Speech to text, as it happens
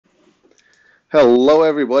Hello,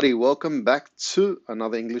 everybody. Welcome back to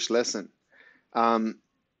another English lesson. Um,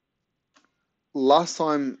 last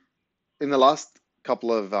time, in the last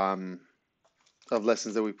couple of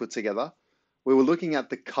lessons that we put together, we were looking at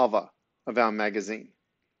the cover of our magazine.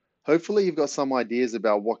 Hopefully, you've got some ideas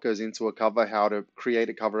about what goes into a cover, how to create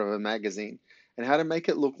a cover of a magazine, and how to make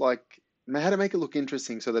it look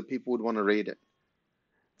interesting so that people would want to read it.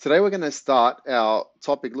 Today, we're going to start our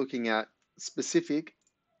topic looking at specific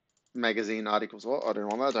magazine articles. Well, I don't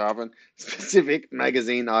want that to happen. Specific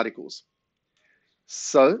magazine articles.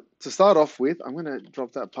 So to start off with, I'm going to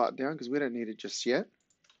drop that part down because we don't need it just yet.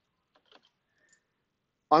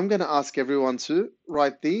 I'm going to ask everyone to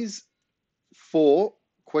write these 4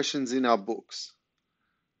 questions in our books.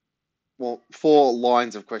 Well, 4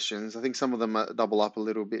 lines of questions. I think some of them double up a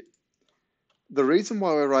little bit. The reason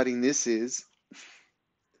why we're writing this is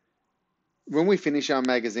when we finish our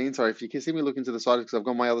magazine, sorry, if you can see me looking to the side because I've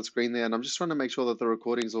got my other screen there and I'm just trying to make sure that the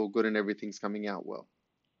recording's all good and everything's coming out well.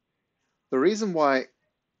 The reason why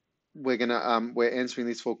we're answering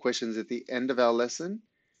these 4 questions at the end of our lesson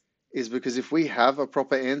is because if we have a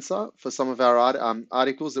proper answer for some of our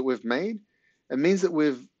articles that we've made, it means that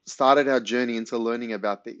we've started our journey into learning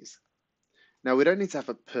about these. Now, we don't need to have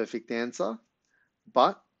a perfect answer,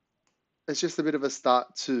 but it's just a bit of a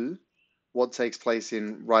start to what takes place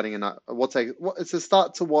in writing it's a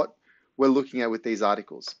start to what we're looking at with these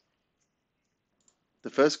articles. The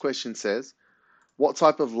first question says, what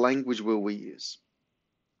type of language will we use?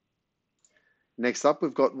 Next up,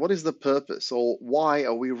 we've got what is the purpose or why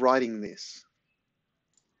are we writing this?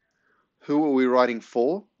 Who are we writing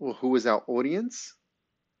for, or who is our audience?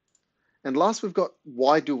 And last, we've got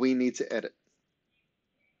why do we need to edit?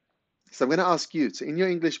 So I'm going to ask you, so in your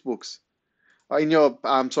English books, in your,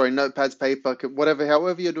 notepads, paper, whatever,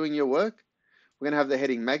 however you're doing your work, we're going to have the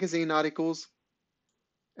heading magazine articles,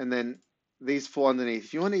 and then these 4 underneath.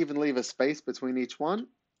 If you want to even leave a space between each one,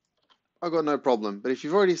 I've got no problem. But if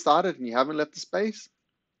you've already started and you haven't left a space,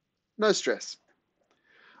 no stress.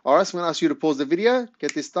 All right, so I'm going to ask you to pause the video,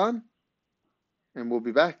 get this done, and we'll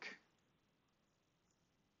be back.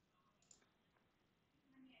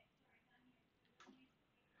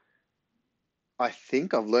 I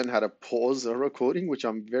think I've learned how to pause a recording, which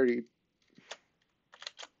I'm very...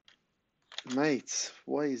 Mate,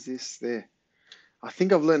 why is this there? I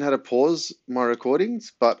think I've learned how to pause my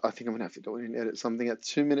recordings, but I think I'm going to have to go in and edit something at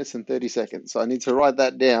 2 minutes and 30 seconds. So I need to write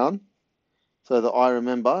that down so that I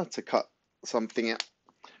remember to cut something out.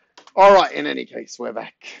 All right, in any case, we're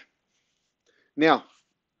back. Now,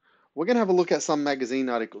 we're going to have a look at some magazine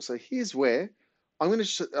articles. So here's where I'm going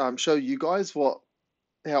to show you guys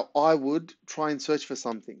how I would try and search for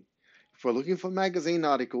something. If we're looking for magazine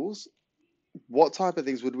articles, what type of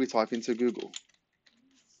things would we type into Google?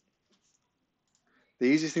 The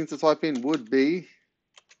easiest thing to type in would be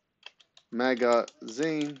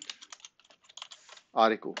magazine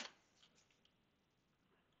article.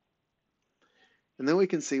 And then we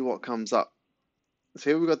can see what comes up.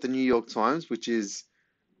 So here we've got the New York Times, which is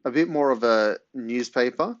a bit more of a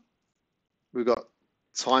newspaper. We've got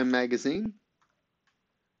Time Magazine,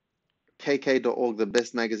 KK.org, the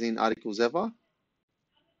best magazine articles ever,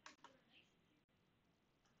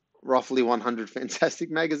 roughly 100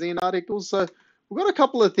 fantastic magazine articles. So we've got a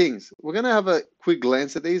couple of things. We're going to have a quick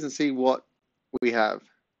glance at these and see what we have.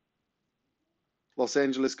 Los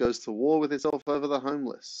Angeles goes to war with itself over the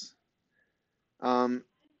homeless.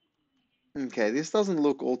 Okay, this doesn't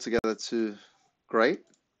look altogether too great.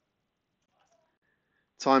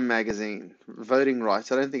 Time Magazine, voting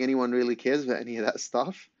rights. I don't think anyone really cares about any of that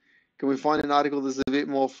stuff. Can we find an article that's a bit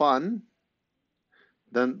more fun?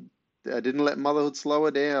 Didn't let motherhood slow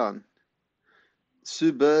her down.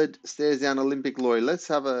 Sue Bird stares down Olympic lorry. Let's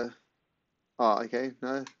have a... Oh, okay,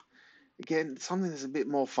 no. Again, something that's a bit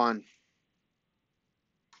more fun.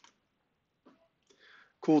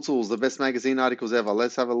 Cool Tools, the best magazine articles ever.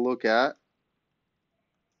 Let's have a look at...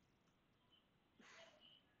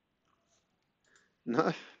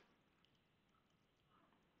 No.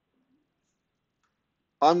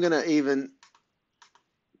 I'm going to even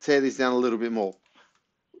tear this down a little bit more.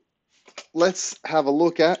 Let's have a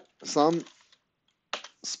look at some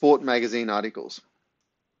sport magazine articles.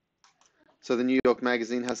 So the New York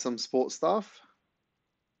Magazine has some sport stuff.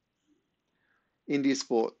 India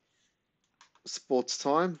Sport, Sports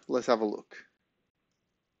Time. Let's have a look.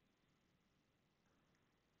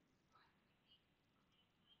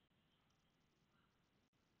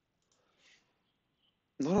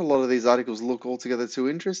 Not a lot of these articles look altogether too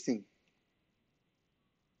interesting.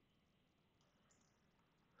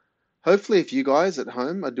 Hopefully, if you guys at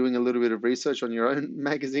home are doing a little bit of research on your own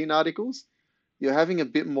magazine articles, you're having a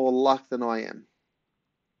bit more luck than I am.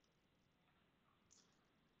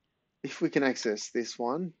 If we can access this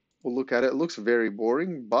one, we'll look at it. It looks very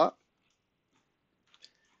boring, but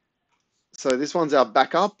so this one's our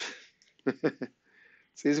backup.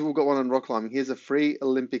 So we've got one on rock climbing. Here's a free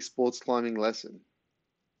Olympic sports climbing lesson.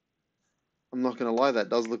 I'm not going to lie, that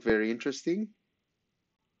does look very interesting.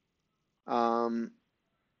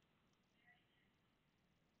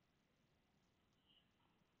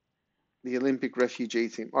 The Olympic refugee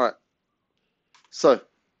team. All right. So,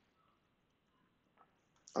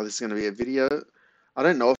 this is going to be a video. I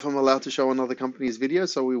don't know if I'm allowed to show another company's video,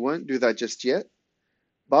 so we won't do that just yet.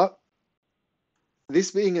 But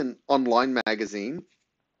this being an online magazine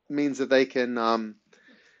means that they can have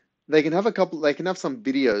they can have some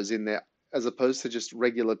videos in there as opposed to just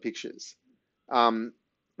regular pictures.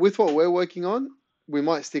 With what we're working on, we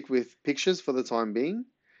might stick with pictures for the time being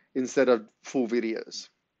instead of full videos.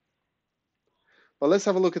 But let's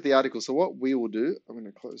have a look at the article. So what we will do, I'm going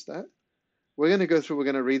to close that. We're going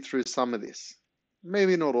to read through some of this.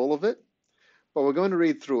 Maybe not all of it, but we're going to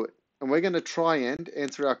read through it. And we're going to try and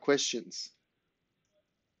answer our questions.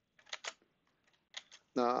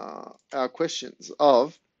 Our questions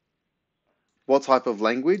of what type of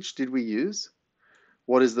language did we use?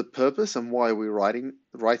 What is the purpose and why are we writing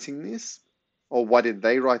this? Or why did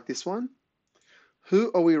they write this one?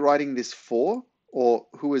 Who are we writing this for? Or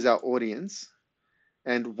who is our audience?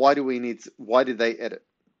 And why did they edit?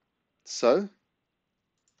 So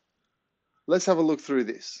let's have a look through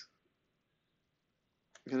this.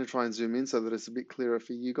 I'm going to try and zoom in so that it's a bit clearer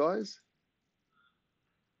for you guys.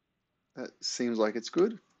 That seems like it's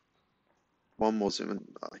good. One more zoom in.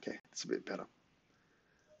 Okay, it's a bit better.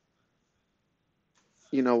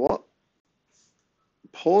 You know what?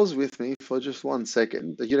 Pause with me for just 1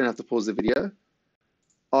 second. You don't have to pause the video.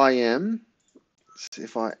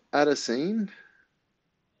 If I add a scene,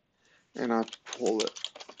 and I have to call it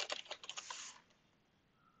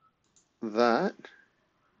that.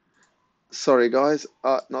 Sorry guys,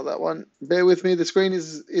 not that one. Bear with me, the screen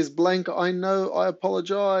is blank. I know, I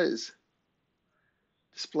apologize.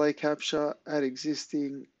 Display capture, add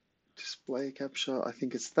existing, display capture. I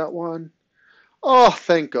think it's that one. Oh,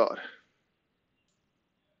 thank God. I'm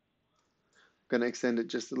going to extend it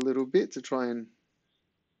just a little bit to try and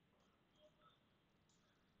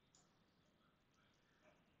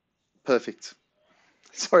perfect.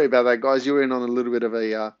 Sorry about that, guys. You were in on a little bit of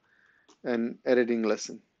an editing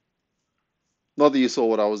lesson. Not that you saw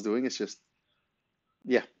what I was doing. It's just,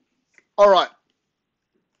 yeah. All right.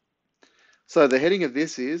 So the heading of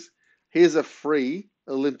this is, here's a free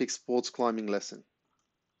Olympic sports climbing lesson.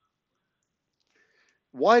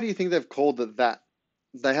 Why do you think they've called it that?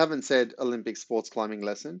 They haven't said Olympic sports climbing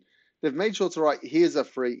lesson. They've made sure to write, here's a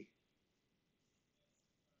free.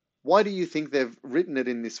 Why do you think they've written it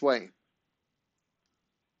in this way?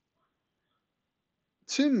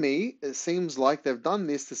 To me, it seems like they've done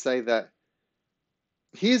this to say that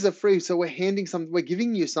here's a free, so we're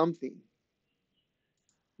giving you something.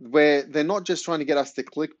 Where they're not just trying to get us to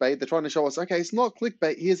clickbait, they're trying to show us, okay, it's not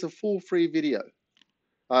clickbait, here's a full free video,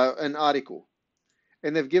 an article.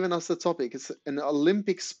 And they've given us the topic. It's an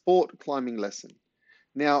Olympic sport climbing lesson.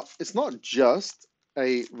 Now, it's not just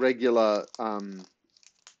a regular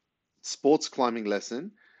sports climbing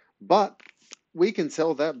lesson, but we can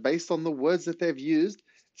tell that based on the words that they've used,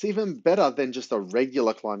 it's even better than just a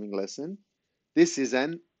regular climbing lesson. This is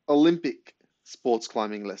an Olympic sports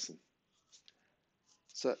climbing lesson.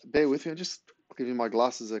 So bear with me, I'm just giving my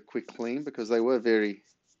glasses a quick clean because there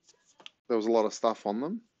was a lot of stuff on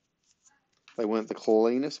them. They weren't the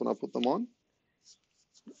cleanest when I put them on.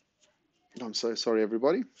 I'm so sorry,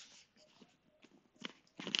 everybody.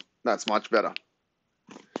 That's much better.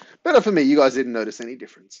 Better for me, you guys didn't notice any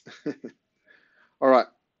difference. All right,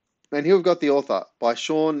 and here we've got the author by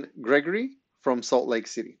Sean Gregory from Salt Lake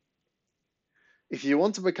City. If you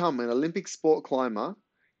want to become an Olympic sport climber,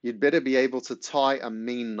 you'd better be able to tie a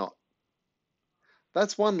mean knot.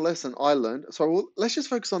 That's one lesson I learned. So let's just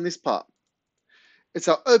focus on this part. It's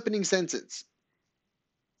our opening sentence.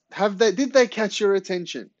 Did they catch your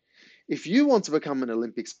attention? If you want to become an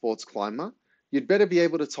Olympic sports climber, you'd better be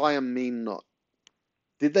able to tie a mean knot.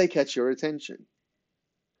 Did they catch your attention?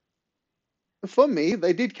 For me,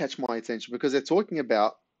 they did catch my attention because they're talking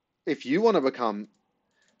about if you want to become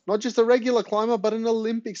not just a regular climber, but an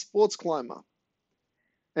Olympic sports climber.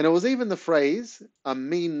 And it was even the phrase, a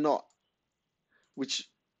mean knot, which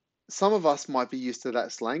some of us might be used to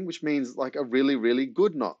that slang, which means like a really, really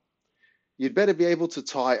good knot. You'd better be able to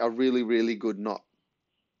tie a really, really good knot.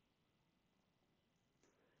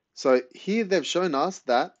 So here they've shown us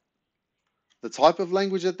that the type of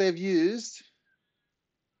language that they've used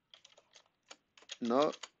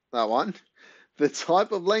No, that one. The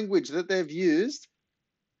type of language that they've used,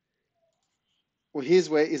 well, here's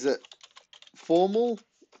where is it formal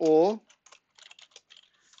or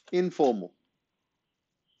informal?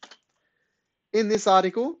 In this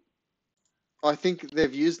article, I think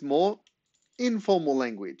they've used more informal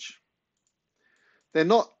language. They're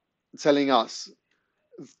not telling us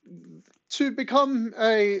to become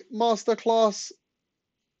a masterclass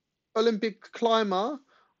Olympic climber,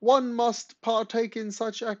 one must partake in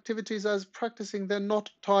such activities as practicing their knot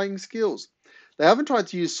tying skills. They haven't tried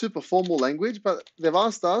to use super formal language, but they've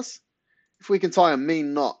asked us if we can tie a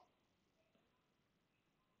mean knot.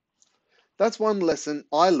 That's one lesson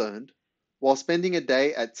I learned while spending a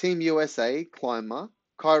day at Team USA climber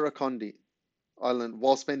Kyra Condi. I learned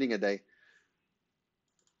while spending a day.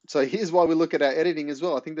 So here's why we look at our editing as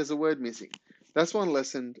well. I think there's a word missing. That's one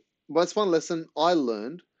lesson. That's one lesson I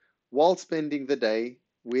learned while spending the day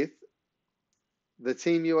with the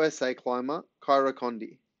Team USA climber Kyra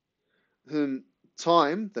Condi, whom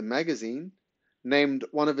Time, the magazine, named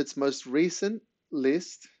to its most recent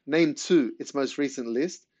list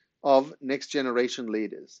of next generation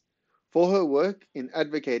leaders for her work in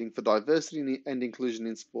advocating for diversity and inclusion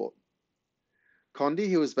in sport. Condi,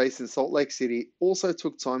 who was based in Salt Lake City, also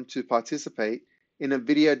took time to participate in a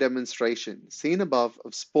video demonstration seen above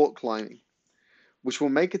of sport climbing, which will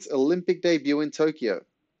make its Olympic debut in Tokyo.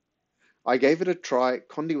 I gave it a try.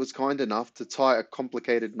 Condi was kind enough to tie a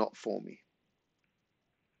complicated knot for me.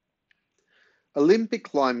 Olympic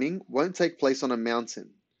climbing won't take place on a mountain.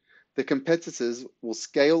 The competitors will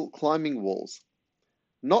scale climbing walls,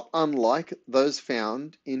 not unlike those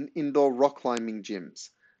found in indoor rock climbing gyms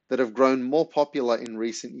that have grown more popular in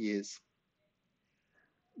recent years.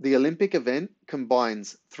 The Olympic event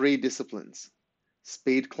combines 3 disciplines: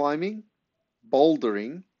 speed climbing,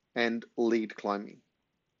 bouldering, and lead climbing.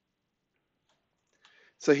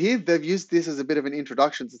 So here they've used this as a bit of an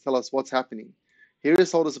introduction to tell us what's happening. Here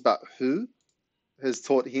is told us about who has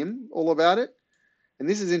taught him all about it. And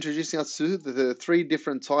this is introducing us to the 3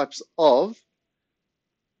 different types of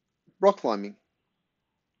rock climbing.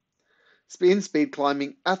 In speed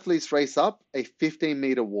climbing, athletes race up a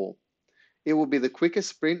 15-meter wall. It will be the quickest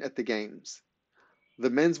sprint at the Games.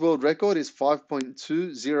 The men's world record is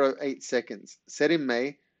 5.208 seconds, set in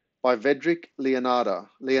May by Vedrik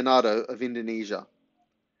Leonardo of Indonesia.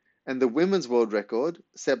 And the women's world record,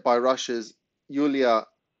 set by Russia's Yulia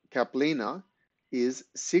Kaplina, is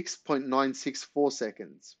 6.964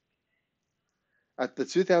 seconds. At the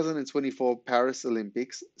 2024 Paris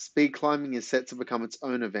Olympics, speed climbing is set to become its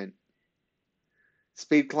own event.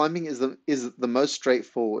 Speed climbing is the most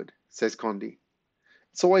straightforward, says Condi.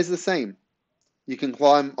 It's always the same. You can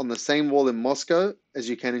climb on the same wall in Moscow as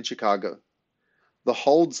you can in Chicago. The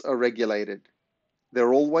holds are regulated.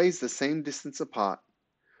 They're always the same distance apart.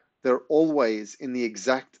 They're always in the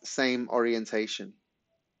exact same orientation.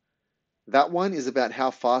 That one is about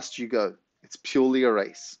how fast you go. It's purely a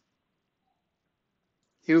race.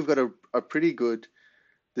 Here we've got a pretty good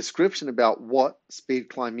description about what speed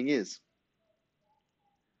climbing is.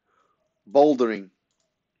 Bouldering.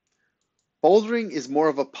 Bouldering is more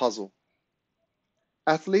of a puzzle.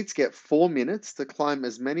 Athletes get 4 minutes to climb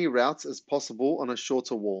as many routes as possible on a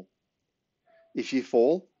shorter wall. If you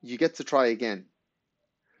fall, you get to try again.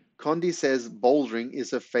 Condi says bouldering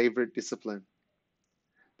is her favorite discipline.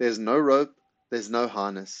 There's no rope, there's no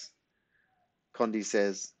harness. Condi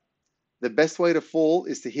says, the best way to fall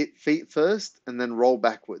is to hit feet first and then roll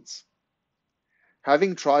backwards.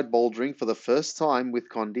 Having tried bouldering for the first time with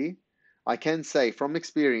Condi, I can say from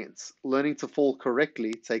experience, learning to fall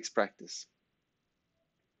correctly takes practice.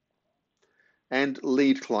 And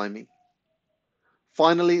lead climbing.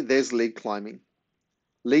 Finally, there's lead climbing.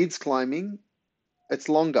 Leads climbing, it's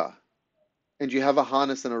longer, and you have a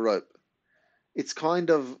harness and a rope. It's kind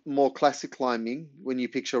of more classic climbing when you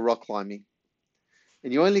picture rock climbing.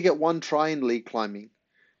 And you only get one try in lead climbing,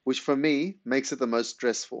 which for me makes it the most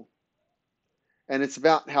stressful. And it's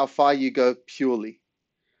about how far you go purely.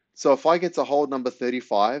 So if I get to hold number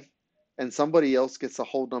 35 and somebody else gets to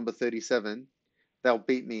hold number 37, they'll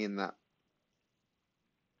beat me in that.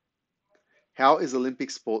 How is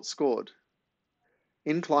Olympic sport scored?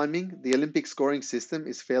 In climbing, the Olympic scoring system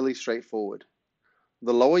is fairly straightforward.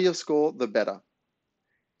 The lower your score, the better.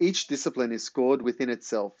 Each discipline is scored within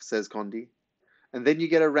itself, says Condi, and then you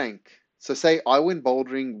get a rank. So say I win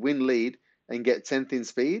bouldering, win lead, and get 10th in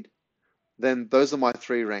speed, then those are my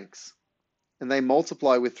 3 ranks. And they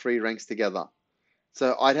multiply with 3 ranks together.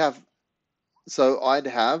 So I'd have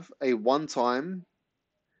a 1 times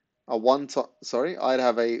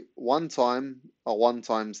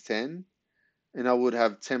 10, and I would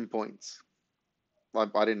have 10 points.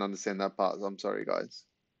 I didn't understand that part. I'm sorry, guys.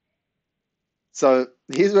 So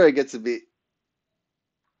here's where it gets a bit,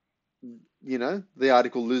 the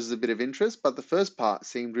article loses a bit of interest, but the first part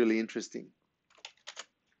seemed really interesting.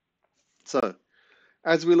 So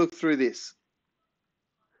as we look through this,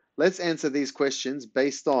 let's answer these questions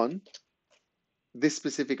based on this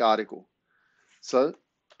specific article. So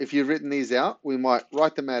if you've written these out, we might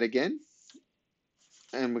write them out again,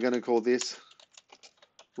 and we're going to call this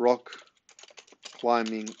rock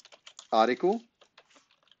climbing article.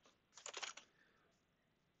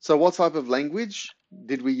 So what type of language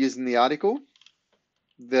did we use in the article?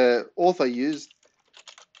 The author used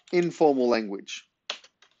informal language.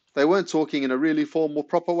 They weren't talking in a really formal,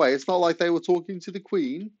 proper way. It's not like they were talking to the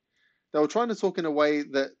Queen. They were trying to talk in a way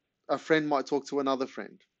that a friend might talk to another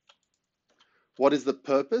friend. What is the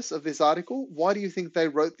purpose of this article? Why do you think they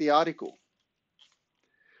wrote the article?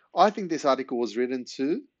 I think this article was written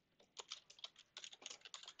to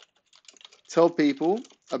tell people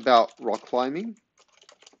about rock climbing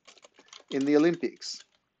in the Olympics,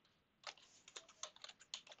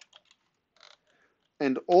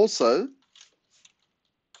 and also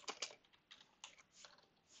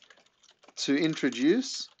to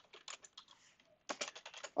introduce,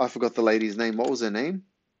 I forgot the lady's name. What was her name?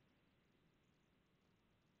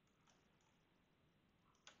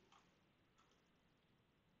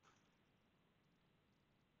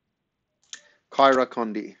 Kyra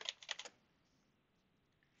Condie.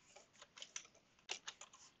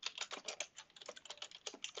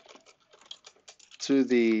 To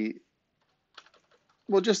the,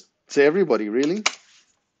 well, just to everybody, really.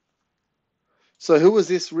 So who was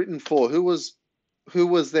this written for? Who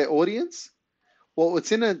was their audience? Well,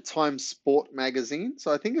 it's in a Times Sport magazine,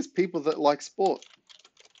 so I think it's people that like sport.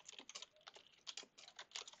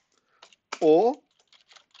 Or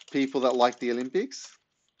people that like the Olympics.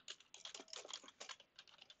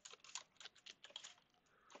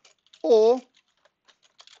 Or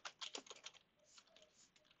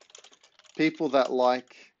people that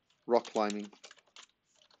like rock climbing.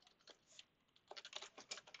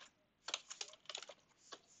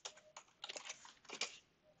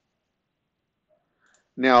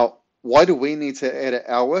 Now, why do we need to edit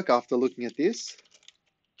our work after looking at this?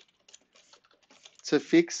 To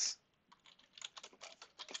fix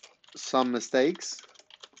some mistakes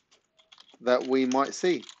that we might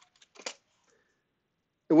see.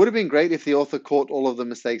 It would have been great if the author caught all of the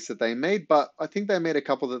mistakes that they made, but I think they made a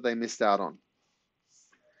couple that they missed out on.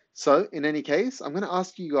 So in any case, I'm going to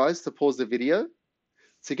ask you guys to pause the video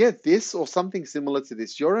to get this or something similar to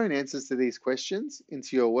this, your own answers to these questions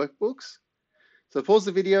into your workbooks. So pause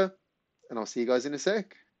the video and I'll see you guys in a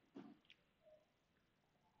sec.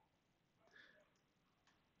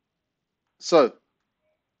 So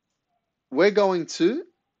we're going to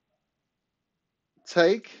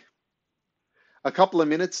take a couple of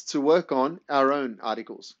minutes to work on our own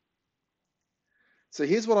articles. So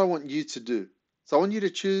here's what I want you to do. So I want you to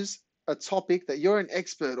choose a topic that you're an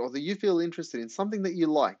expert or that you feel interested in, something that you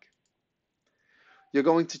like. You're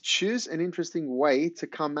going to choose an interesting way to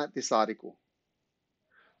come at this article.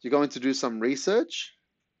 You're going to do some research.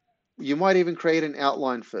 You might even create an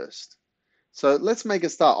outline first. So let's make a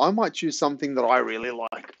start. I might choose something that I really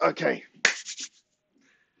like. Okay.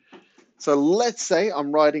 So let's say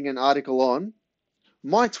I'm writing an article on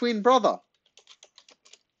my twin brother,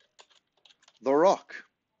 The Rock.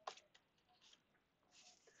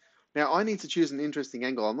 Now I need to choose an interesting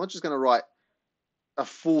angle. I'm not just going to write a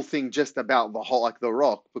full thing just about the whole, like The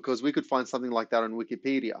Rock, because we could find something like that on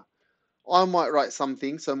Wikipedia. I might write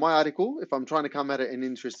something. So my article, if I'm trying to come at it in an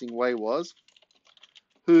interesting way, was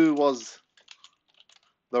who was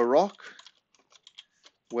The Rock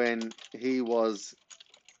when he was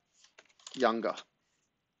younger.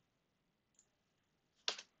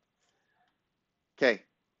 Okay,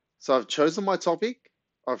 so I've chosen my topic.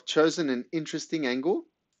 I've chosen an interesting angle.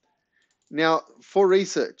 Now, for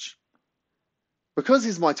research, because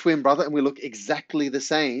he's my twin brother and we look exactly the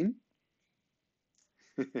same,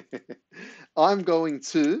 I'm going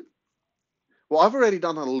to, well, I've already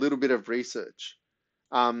done a little bit of research.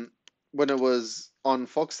 When it was on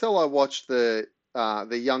Foxtel, I watched the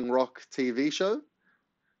Young Rock TV show.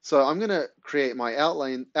 So I'm going to create my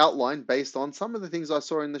outline based on some of the things I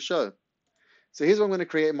saw in the show. So here's what I'm going to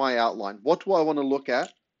create my outline. What do I want to look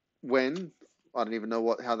at when, I don't even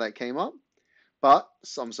know how that came up, but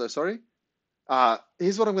I'm so sorry.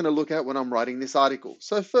 Here's what I'm going to look at when I'm writing this article.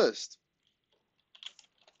 So first,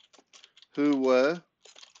 who were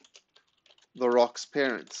The Rock's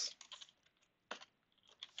parents?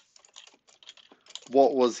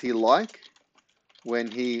 What was he like when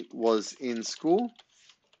he was in school?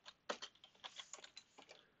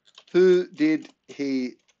 Who did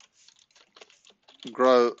he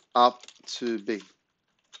grow up to be?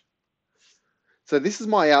 So this is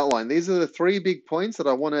my outline. These are the 3 big points that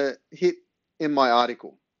I want to hit in my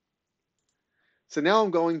article. So now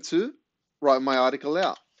I'm going to write my article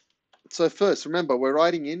out. So first, remember, we're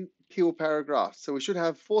writing in pure paragraphs. So we should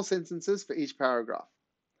have 4 sentences for each paragraph.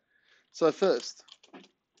 So first,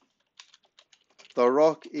 The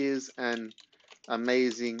Rock is an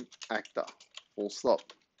amazing actor. Full stop.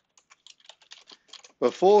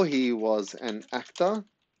 Before he was an actor,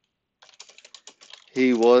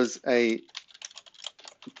 he was a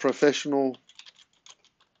professional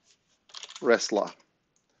wrestler.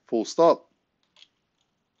 Full stop.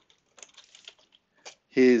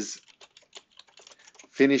 His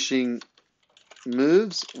finishing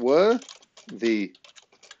moves were the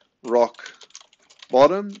rock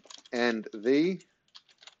bottom and the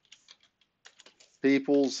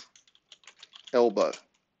people's elbow.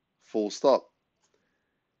 Full stop.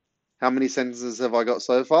 How many sentences have I got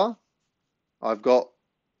so far? I've got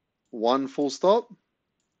 1 full stop,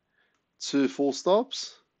 2 full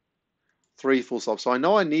stops, 3 full stops. So I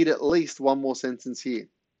know I need at least 1 more sentence here.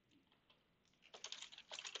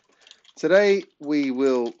 Today we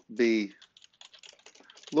will be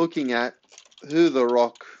looking at who the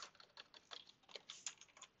Rock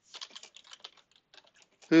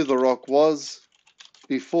was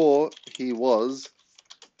before he was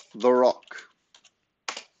The Rock.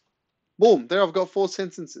 Boom, there I've got 4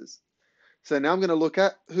 sentences. So now I'm going to look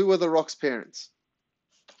at who were The Rock's parents.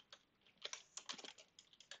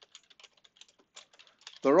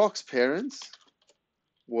 The Rock's parents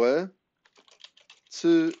were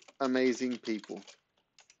 2 amazing people.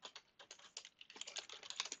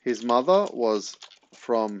 His mother was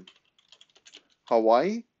from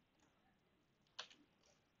Hawaii,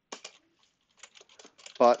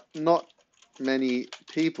 but not many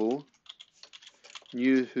people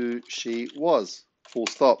knew who she was. Full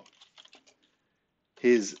stop.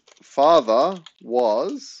 His father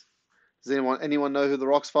was... Does anyone know who The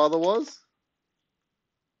Rock's father was?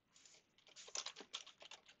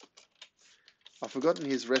 I've forgotten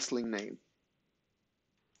his wrestling name.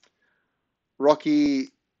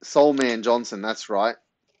 Rocky Soulman Johnson, that's right.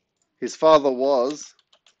 His father was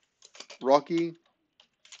Rocky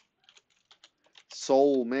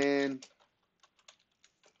Soulman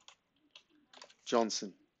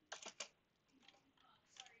Johnson.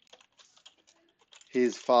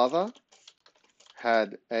 His father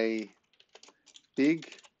had a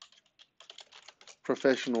big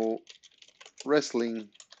professional wrestling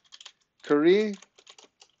career,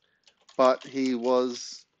 but he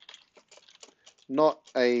was not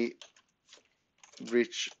a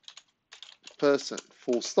rich person.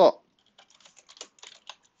 Full stop.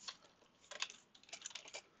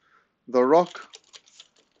 The Rock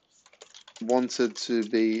wanted to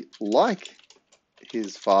be like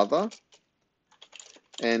his father,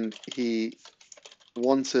 and he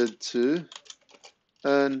wanted to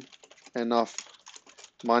earn enough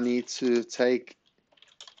money to take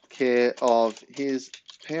care of his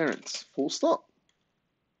parents. Full stop.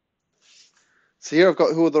 So here I've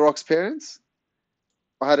got who are The Rock's parents.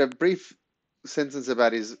 I had a brief sentence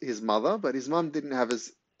about his mother, but his mum didn't have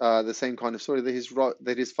the same kind of story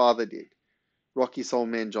that his father did, Rocky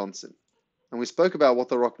Soulman Johnson. And we spoke about what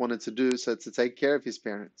The Rock wanted to do, so to take care of his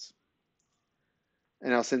parents.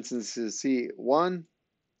 And our sentences here: 1,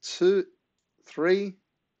 2, 3,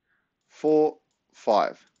 4,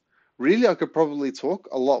 5. Really, I could probably talk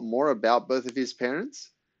a lot more about both of his parents,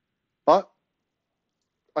 but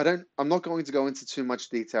I'm not going to go into too much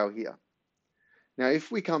detail here. Now,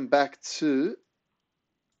 if we come back to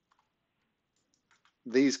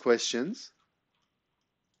these questions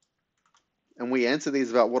and we answer these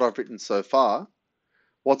about what I've written so far,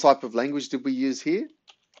 what type of language did we use here?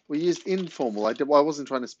 We used informal. I wasn't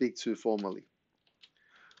trying to speak too formally.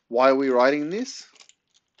 Why are we writing this?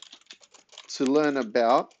 To learn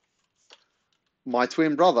about my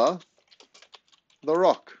twin brother, The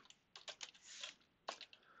Rock.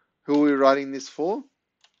 Who are we writing this for?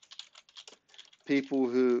 People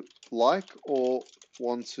who like or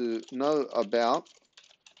want to know about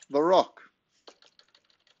The Rock.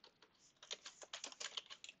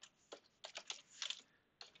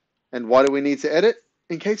 And why do we need to edit?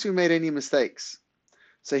 In case we made any mistakes.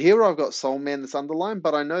 So here I've got Soul Man that's underlined,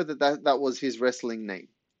 but I know that was his wrestling name.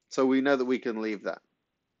 So we know that we can leave that.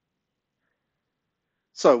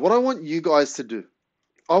 So what I want you guys to do,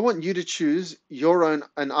 I want you to choose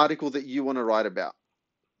an article that you want to write about.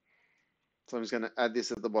 So I'm just going to add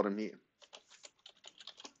this at the bottom here.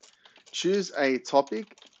 Choose a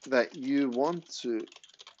topic that you want to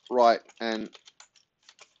write an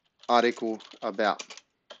article about.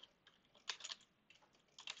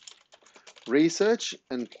 Research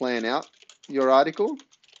and plan out your article.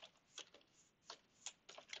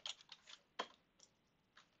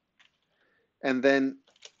 And then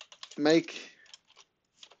make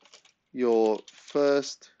your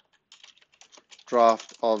first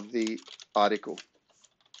draft of the article.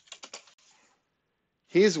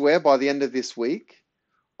 Here's where by the end of this week,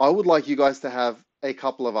 I would like you guys to have a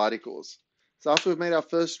couple of articles. So after we've made our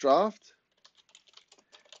first draft,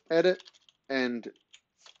 edit and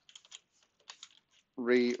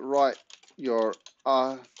rewrite your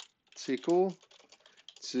article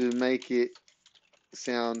to make it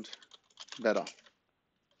sound better.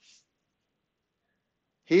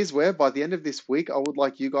 Here's where by the end of this week, I would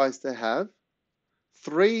like you guys to have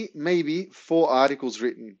 3, maybe 4 articles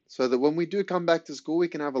written so that when we do come back to school, we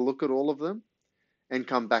can have a look at all of them and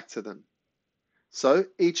come back to them. So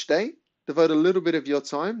each day, devote a little bit of your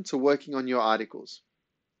time to working on your articles.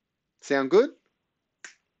 Sound good?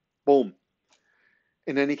 Boom.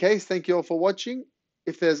 In any case, thank you all for watching.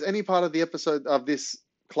 If there's any part of the episode of this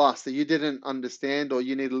class that you didn't understand or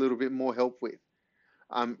you need a little bit more help with,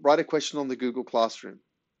 write a question on the Google Classroom.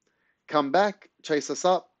 Come back, chase us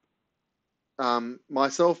up.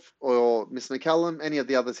 Myself or Miss McCallum, any of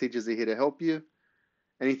the other teachers are here to help you.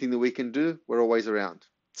 Anything that we can do, we're always around.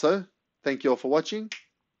 So, thank you all for watching.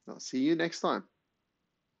 I'll see you next time.